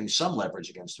 right? So you're getting some leverage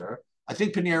against her. I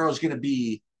think Pinheiro is going to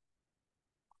be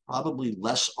probably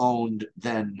less owned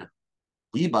than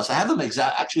Ribas. I have them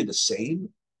actually the same.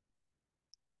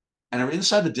 And her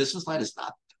inside the distance line is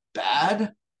not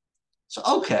bad. So,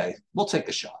 okay, we'll take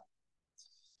a shot.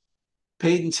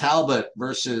 Peyton Talbot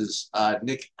versus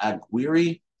Nick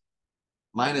Aguirre,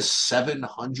 minus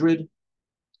 700.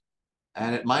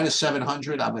 And at minus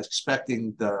 700, I'm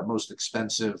expecting the most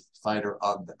expensive fighter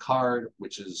on the card,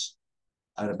 which is,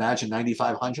 I'd imagine,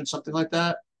 9,500, something like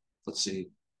that. Let's see.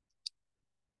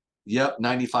 Yep,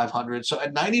 9,500. So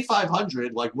at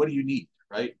 9,500, like, what do you need,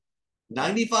 right?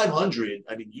 9,500.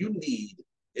 I mean,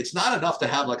 it's not enough to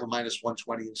have like a minus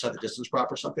 120 inside the distance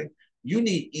prop or something. You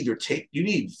need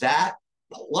that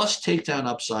plus takedown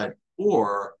upside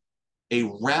or a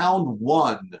round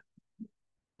one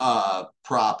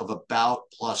prop of about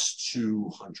plus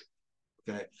 200.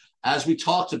 Okay. As we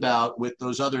talked about with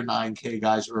those other 9K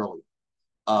guys earlier,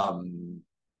 um,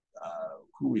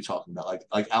 who are we talking about?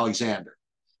 Like Alexander.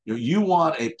 You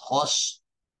want a plus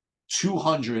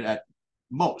 200 at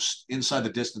most inside the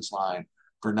distance line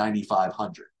for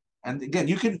 9,500. And again,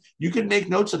 you can make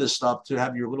notes of this stuff to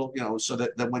have your little, so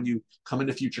that when you come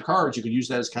into future cards, you can use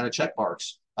that as kind of check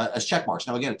marks, as check marks.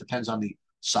 Now, again, it depends on the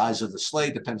size of the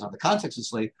slate, depends on the context of the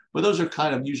slate, but those are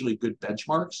kind of usually good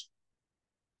benchmarks.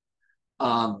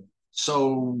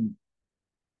 So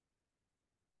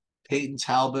Peyton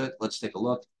Talbot, let's take a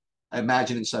look. I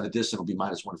imagine inside the distance it'll be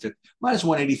minus 150, minus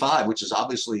 185, which is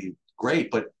obviously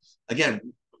great. But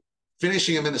again,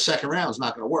 finishing him in the second round is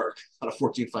not going to work on a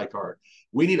 14 fight card.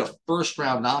 We need a first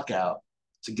round knockout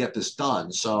to get this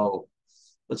done. So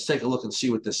let's take a look and see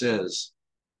what this is.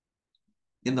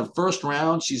 In the first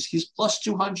round, he's plus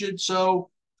 200, so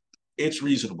it's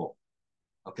reasonable.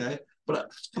 Okay.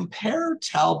 But compare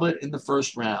Talbot in the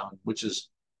first round, which is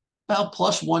about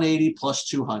plus 180, plus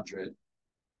 200,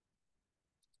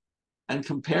 and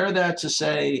compare that to,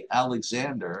 say,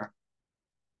 Alexander,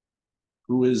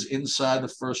 who is inside the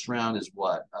first round, is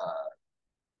what?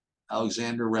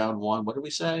 Alexander round one, what do we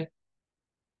say?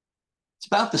 It's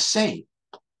about the same.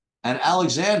 And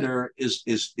Alexander is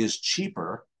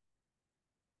cheaper.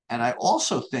 And I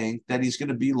also think that he's going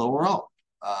to be lower owned.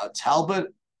 Talbot,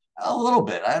 a little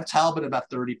bit. I have Talbot about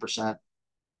 30%,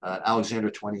 Alexander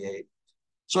 28.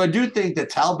 So I do think that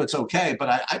Talbot's okay, but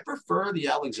I prefer the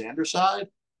Alexander side,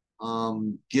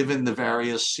 given the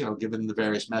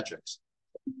various metrics.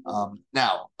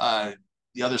 Now,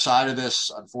 the other side of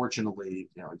this, unfortunately,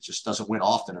 it just doesn't win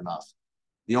often enough.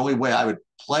 The only way I would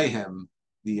play him,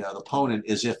 the opponent,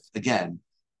 is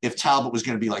if Talbot was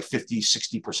going to be like 50,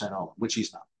 60% owned, which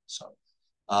he's not. So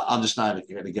I'm just not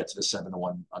going to get to the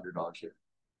 7-1 underdog here.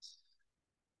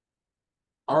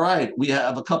 All right, we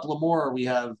have a couple of more. We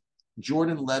have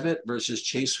Jordan Levitt versus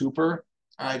Chase Hooper.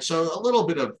 All right, so a little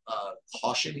bit of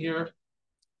caution here.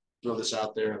 Throw this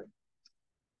out there.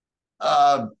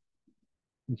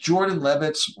 Jordan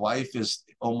Levitt's wife is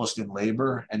almost in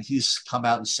labor, and he's come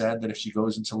out and said that if she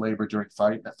goes into labor during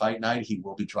fight night, he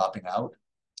will be dropping out.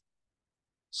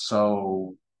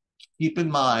 So keep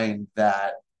in mind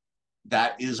that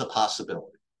is a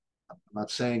possibility. I'm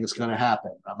not saying it's going to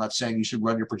happen. I'm not saying you should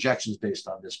run your projections based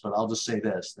on this, but I'll just say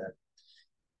this, that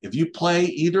if you play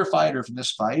either fighter from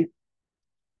this fight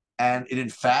and it in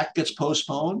fact gets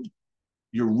postponed,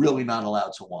 you're really not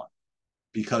allowed to win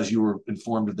because you were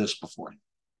informed of this before.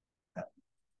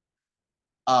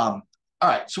 All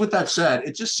right. So with that said,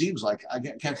 it just seems like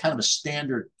kind of a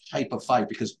standard type of fight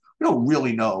because we don't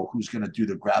really know who's going to do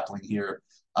the grappling here.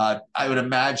 I would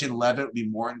imagine Levitt would be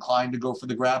more inclined to go for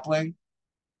the grappling,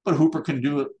 but Hooper can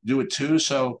do it too.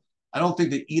 So I don't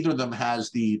think that either of them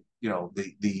has the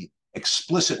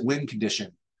explicit win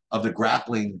condition of the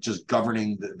grappling just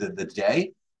governing the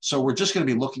day. So we're just going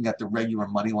to be looking at the regular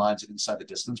money lines and inside the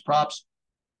distance props.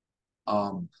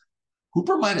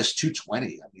 Hooper minus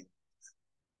 220. I mean,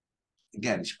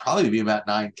 again, he's probably be about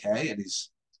 9K, and he's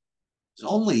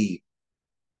only,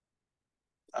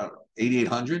 I don't know,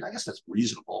 8,800. I guess that's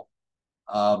reasonable.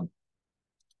 I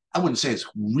wouldn't say it's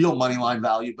real money line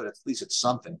value, but at least it's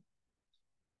something.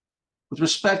 With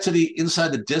respect to the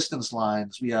inside the distance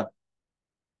lines, we have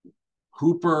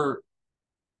Hooper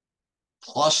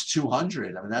plus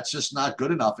 200. I mean, that's just not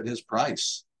good enough at his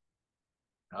price.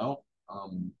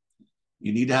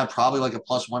 You need to have probably like a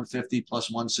plus 150, plus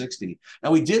 160.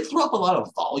 Now, we did throw up a lot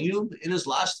of volume in his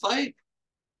last fight,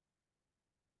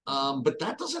 but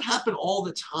that doesn't happen all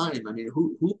the time. I mean,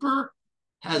 Hooper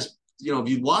has, if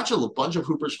you watch a bunch of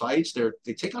Hooper's fights,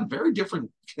 they take on very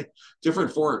different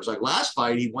forms. Like last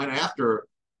fight, he went after,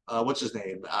 what's his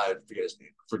name? I forget his name.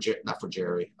 Not for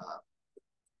Jerry.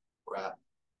 Crap.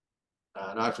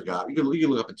 No, I forgot. You can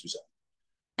look up in 2 seconds.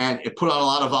 And it put on a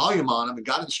lot of volume on him and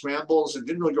got in scrambles and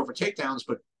didn't really go for takedowns,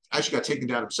 but actually got taken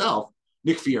down himself.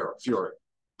 Nick Fury.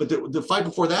 But the fight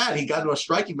before that, he got into a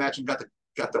striking match and got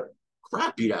the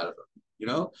crap beat out of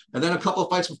him, And then a couple of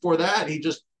fights before that, he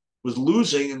just was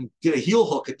losing and did a heel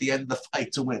hook at the end of the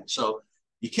fight to win. So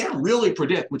you can't really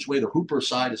predict which way the Hooper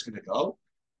side is going to go.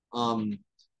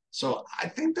 So I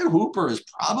think that Hooper is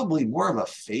probably more of a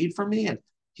fade for me, and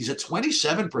he's at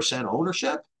 27%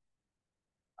 ownership.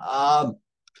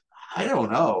 I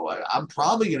don't know. I'm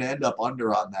probably going to end up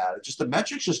under on that. Just the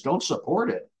metrics just don't support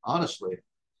it, honestly.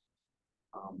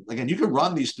 Again, you can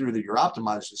run these through your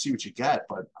optimizers to see what you get,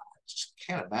 but I just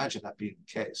can't imagine that being the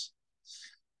case.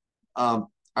 All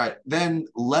right, then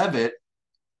Levitt.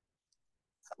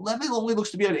 Levitt only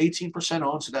looks to be at 18%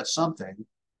 owned, so that's something.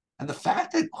 And the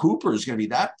fact that Hooper is going to be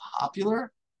that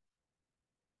popular,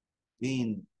 I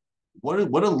mean, what do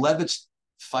Levitt's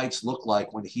fights look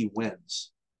like when he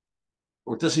wins?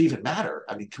 Or does it even matter?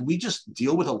 I mean, can we just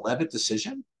deal with a Levitt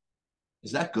decision?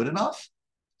 Is that good enough?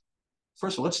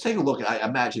 First of all, let's take a look. I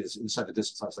imagine it's inside the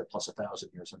distance lines like plus 1,000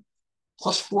 here. So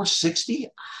plus 460. I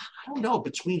don't know.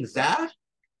 Between that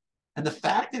and the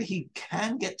fact that he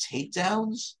can get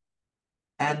takedowns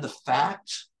and the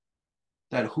fact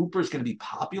that Hooper is going to be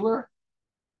popular,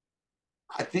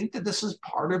 I think that this is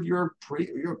part of your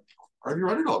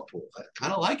underdog pool. I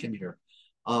kind of like him here.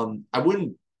 I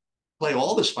wouldn't play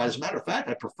all this fight. As a matter of fact,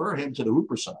 I prefer him to the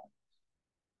Hooper side.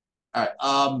 All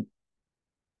right.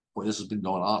 Boy, this has been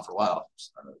going on for a while.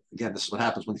 Again, this is what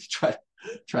happens when you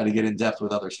try to get in depth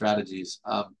with other strategies.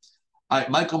 All right,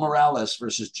 Michael Morales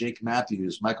versus Jake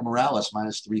Matthews. Michael Morales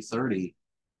minus 330,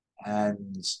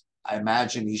 and I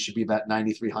imagine he should be about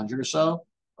 9,300 or so,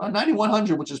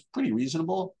 9,100, which is pretty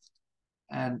reasonable.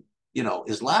 And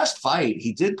his last fight,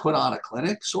 he did put on a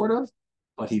clinic, sort of,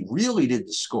 but he really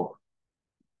didn't score.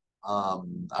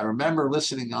 I remember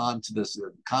listening on to this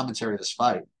commentary of this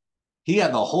fight. He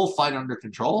had the whole fight under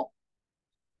control,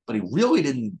 but he really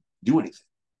didn't do anything.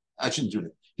 I shouldn't do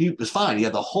it. He was fine. He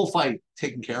had the whole fight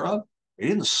taken care of. He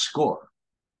didn't score.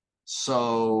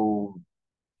 So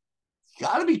you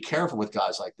got to be careful with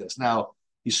guys like this. Now,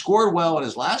 he scored well in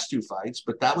his last two fights,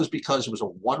 but that was because it was a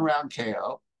one-round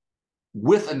KO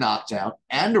with a knockdown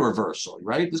and a reversal,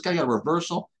 right? This guy got a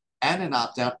reversal and a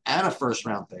knockdown and a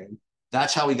first-round thing.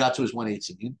 That's how he got to his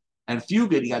 118. And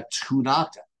Fugit, he got two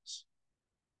knockdowns.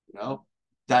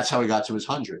 That's how he got to his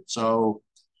 100. So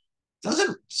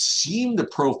doesn't seem to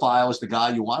profile as the guy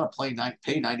you want to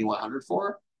pay 9,100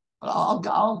 for. But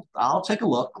I'll take a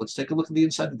look. Let's take a look at the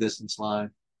inside the distance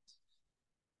line.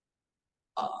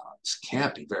 This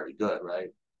can't be very good, right?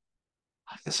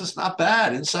 I guess it's not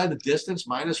bad. Inside the distance,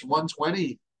 minus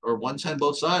 120 or 110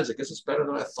 both sides. I guess it's better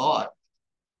than I thought.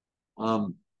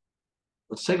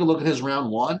 Let's take a look at his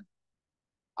round one.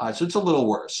 So it's a little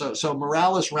worse. So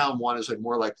Morales round one is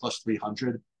more like plus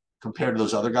 300 compared to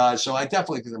those other guys. So I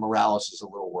definitely think that Morales is a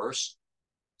little worse.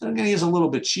 Then again, he's a little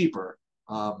bit cheaper.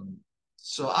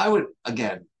 So I would,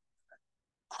 again,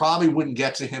 probably wouldn't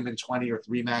get to him in 20 or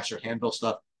 3 max or handbill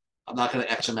stuff. I'm not going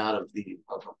to X him out of the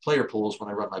player pools when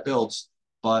I run my builds,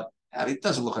 but it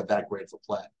doesn't look like that great for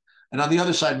play. And on the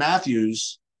other side,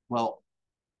 Matthews, well,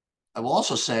 I will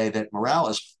also say that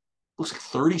Morales looks like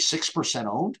 36%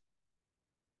 owned.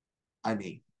 I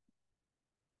mean,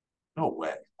 no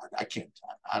way. I can't.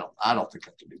 I don't think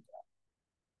I can do that.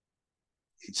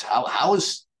 It's how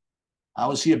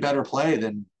is he a better play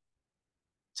than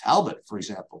Talbot, for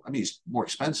example? I mean, he's more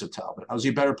expensive, Talbot. How is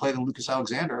he a better play than Lucas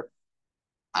Alexander?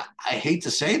 I hate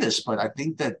to say this, but I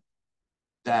think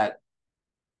that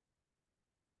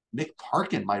Nick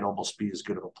Parkin might almost be as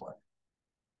good of a play.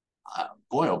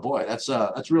 Boy, oh boy,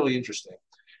 that's really interesting.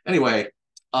 Anyway,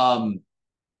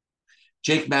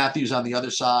 Jake Matthews on the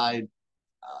other side.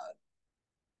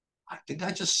 I think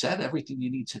I just said everything you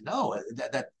need to know.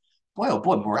 Boy, oh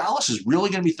boy, Morales is really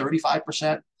going to be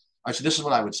 35%. All right, so this is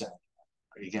what I would say.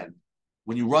 Again,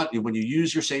 when you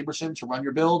use your SaberSim to run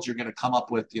your builds, you're going to come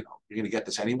up with, you're going to get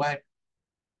this anyway.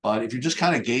 But if you're just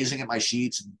kind of gazing at my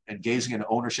sheets and gazing at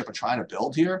ownership and trying to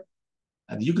build here,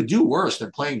 and you could do worse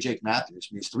than playing Jake Matthews.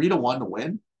 I mean, he's 3-1 to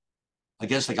win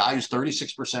against the guy who's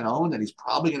 36% owned, and he's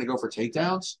probably going to go for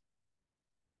takedowns.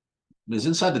 And his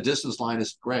inside the distance line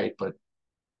is great, but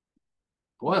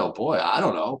boy, oh boy, I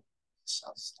don't know.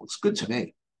 Looks good to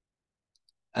me.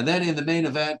 And then in the main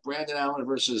event, Brandon Allen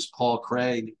versus Paul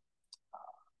Craig.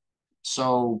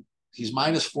 So he's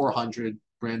minus 400,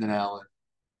 Brandon Allen.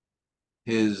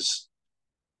 His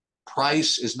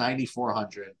price is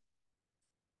 9,400,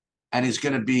 and he's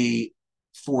going to be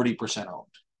 40% owned,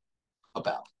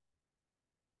 about.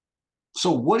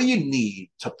 So what do you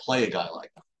need to play a guy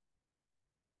like that?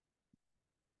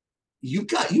 You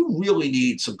really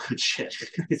need some good shit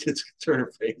to turn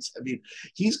a face. I mean,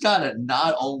 he's got to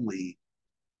not only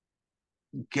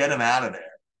get him out of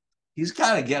there, he's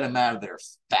got to get him out of there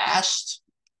fast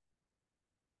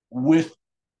with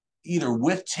either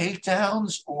with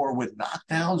takedowns or with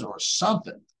knockdowns or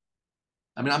something.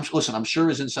 I mean, I'm sure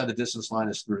his inside the distance line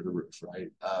is through the roof, right?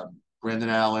 Brandon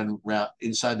Allen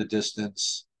inside the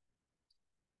distance,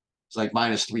 it's like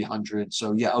minus 300.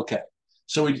 So yeah, okay.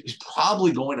 So he's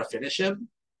probably going to finish him.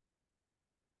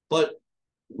 But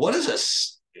what does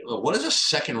a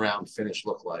second round finish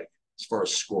look like as far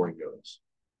as scoring goes?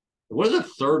 What does a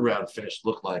third round finish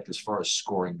look like as far as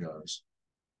scoring goes?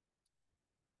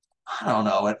 I don't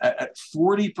know. At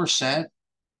 40%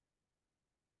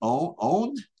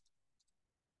 owned,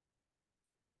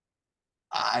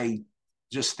 I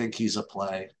just think he's a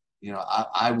play.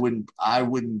 I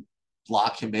wouldn't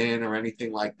lock him in or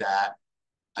anything like that.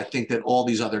 I think that all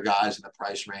these other guys in the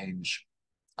price range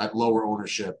at lower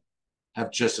ownership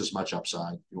have just as much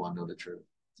upside. If you want to know the truth.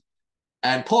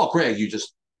 And Paul Craig, you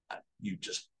just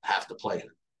have to play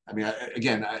him. I mean,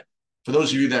 for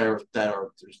those of you that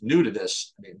are new to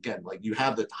this, I mean, again, like you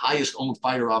have the highest owned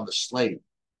fighter on the slate.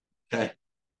 Okay,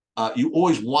 you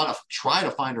always want to try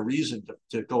to find a reason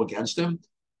to go against him.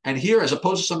 And here, as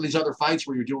opposed to some of these other fights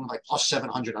where you're doing like plus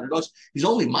 700 underdogs, he's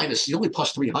only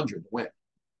plus 300 to win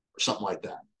or something like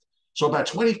that. So about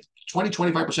 25%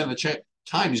 of the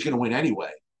time, he's going to win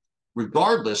anyway,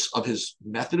 regardless of his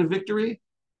method of victory.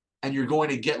 And you're going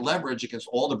to get leverage against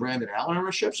all the Brandon Allen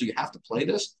ownership. So you have to play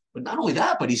this. But not only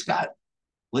that, but he's got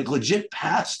like legit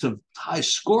paths to high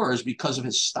scores because of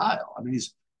his style. I mean,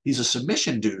 he's a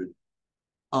submission dude.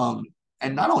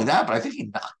 And not only that, but I think he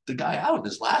knocked the guy out in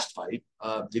his last fight.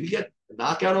 Did he get a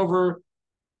knockout over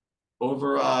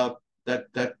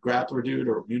that grappler dude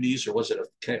or Muniz, or was it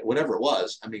whatever it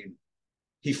was? I mean,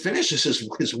 he finishes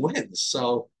his wins.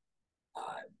 So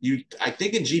I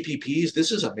think in GPPs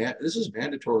this is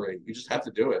mandatory. You just have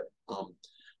to do it.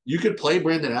 You could play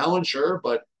Brandon Allen, sure,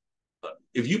 but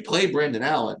if you play Brandon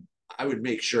Allen, I would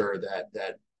make sure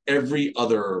that every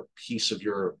other piece of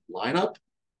your lineup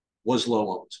was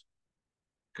low owned.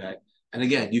 Okay. And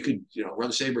again, you could, run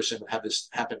Saberson and have this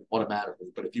happen automatically.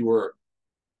 But if you were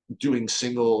doing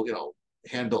single,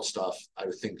 hand-built stuff, I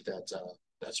would think that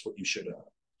that's what you should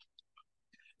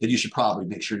probably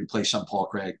make sure you play some Paul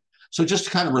Craig. So just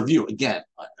to kind of review again,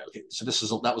 okay, so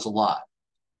that was a lot.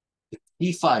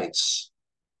 He fights,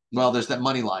 well, there's that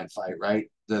money line fight, right?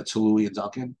 The Toulouse and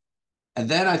Duncan. And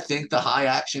then I think the high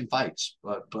action fights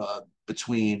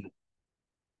between,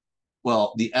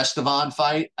 well, the Estevan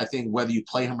fight, I think whether you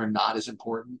play him or not is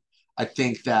important. I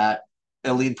think that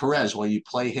Eileen Perez, whether you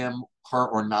play him, her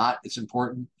or not, it's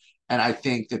important. And I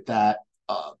think that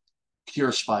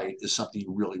Pierce fight is something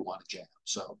you really want to jam.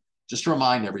 So just to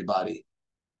remind everybody,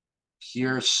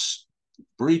 Pierce,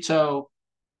 Brito,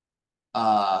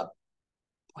 the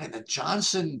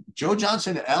Joe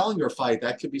Johnson and Ellinger fight,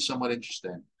 that could be somewhat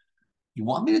interesting. You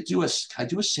want me to can I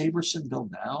do a Saberson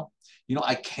build now?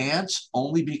 I can't,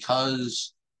 only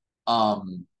because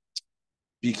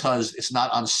it's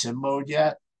not on sim mode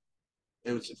yet.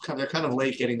 They're kind of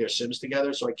late getting their sims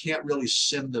together, so I can't really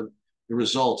sim the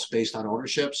results based on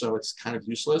ownership, so it's kind of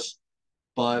useless.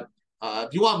 But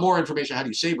if you want more information on how to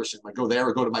use Sabersim, go there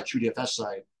or go to my TrueDFS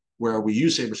site where we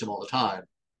use Sabersim all the time.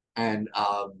 And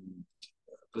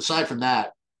aside from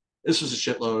that, this was a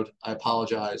shitload. I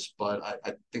apologize, but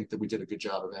I think that we did a good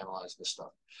job of analyzing this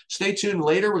stuff. Stay tuned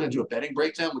later. We're going to do a betting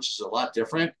breakdown, which is a lot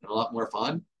different and a lot more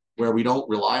fun, where we don't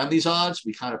rely on these odds.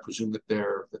 We kind of presume that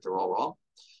they're all wrong.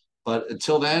 But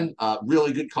until then,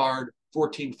 really good card,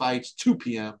 14 fights, 2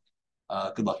 p.m.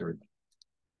 Good luck, everybody.